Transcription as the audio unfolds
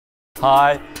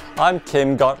Hi, I'm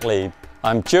Kim Gottlieb.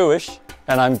 I'm Jewish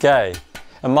and I'm gay.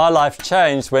 And my life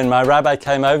changed when my rabbi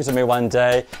came over to me one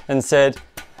day and said,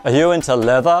 "Are you into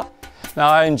leather?" Now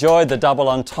I enjoyed the double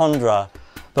entendre,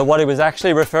 but what he was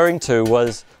actually referring to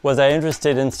was I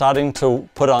interested in starting to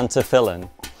put on tefillin,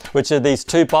 which are these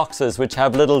two boxes which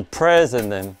have little prayers in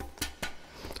them.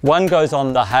 One goes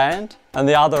on the hand and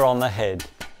the other on the head.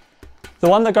 The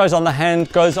one that goes on the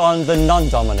hand goes on the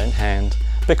non-dominant hand,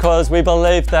 because we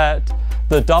believe that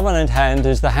the dominant hand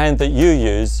is the hand that you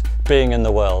use being in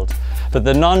the world, but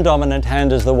the non-dominant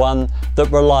hand is the one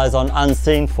that relies on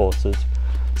unseen forces.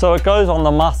 So it goes on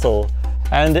the muscle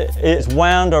and it's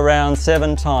wound around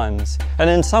 7 times. And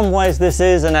in some ways this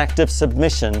is an act of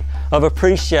submission, of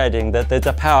appreciating that there's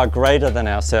a power greater than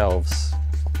ourselves.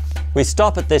 We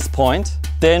stop at this point,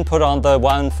 then put on the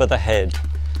one for the head.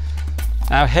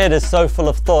 Our head is so full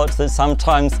of thoughts that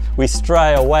sometimes we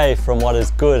stray away from what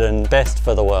is good and best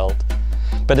for the world.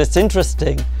 But it's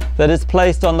interesting that it's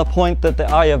placed on the point that the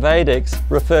Ayurvedics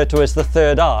refer to as the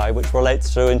third eye, which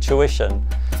relates to intuition.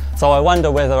 So I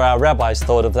wonder whether our rabbis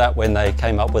thought of that when they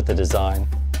came up with the design.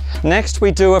 Next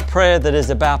we do a prayer that is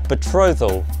about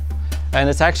betrothal. And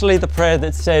it's actually the prayer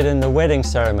that's said in the wedding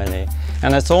ceremony.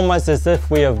 And it's almost as if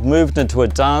we have moved into a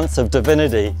dance of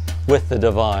divinity with the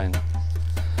divine.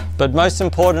 But most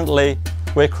importantly,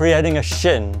 we're creating a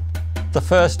shin, the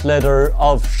first letter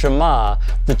of Shema,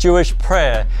 the Jewish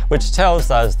prayer, which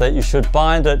tells us that you should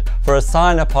bind it for a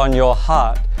sign upon your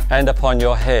heart and upon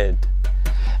your head.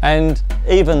 And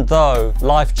even though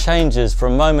life changes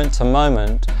from moment to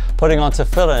moment, putting on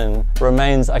tefillin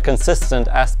remains a consistent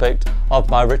aspect of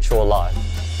my ritual life.